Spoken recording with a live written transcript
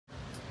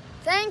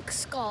Thanks,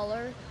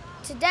 Scholar.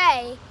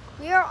 Today,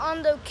 we are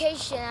on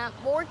location at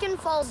Morgan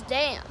Falls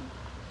Dam.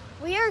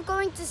 We are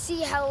going to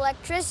see how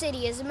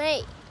electricity is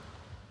made.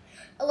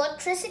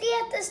 Electricity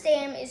at this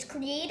dam is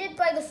created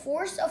by the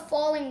force of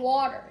falling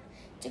water.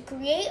 To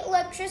create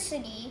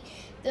electricity,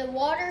 the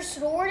water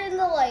stored in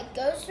the lake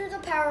goes through the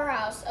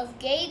powerhouse of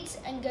gates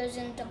and goes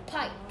into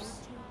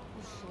pipes.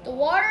 The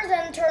water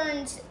then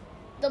turns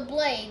the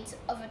blades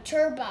of a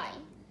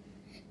turbine.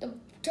 The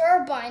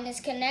turbine is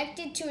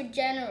connected to a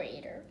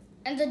generator,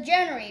 and the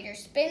generator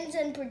spins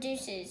and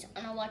produces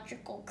an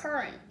electrical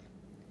current.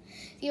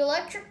 The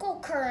electrical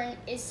current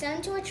is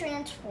sent to a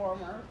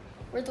transformer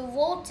where the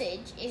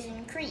voltage is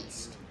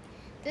increased.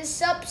 This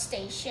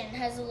substation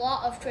has a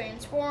lot of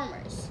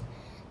transformers.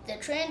 The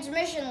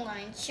transmission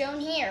lines shown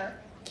here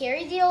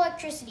carry the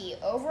electricity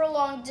over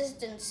long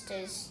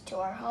distances to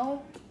our home,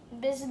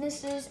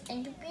 businesses,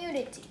 and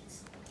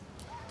communities.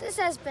 This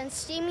has been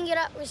Steaming It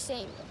Up with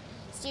Samuel.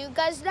 See you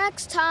guys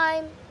next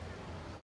time.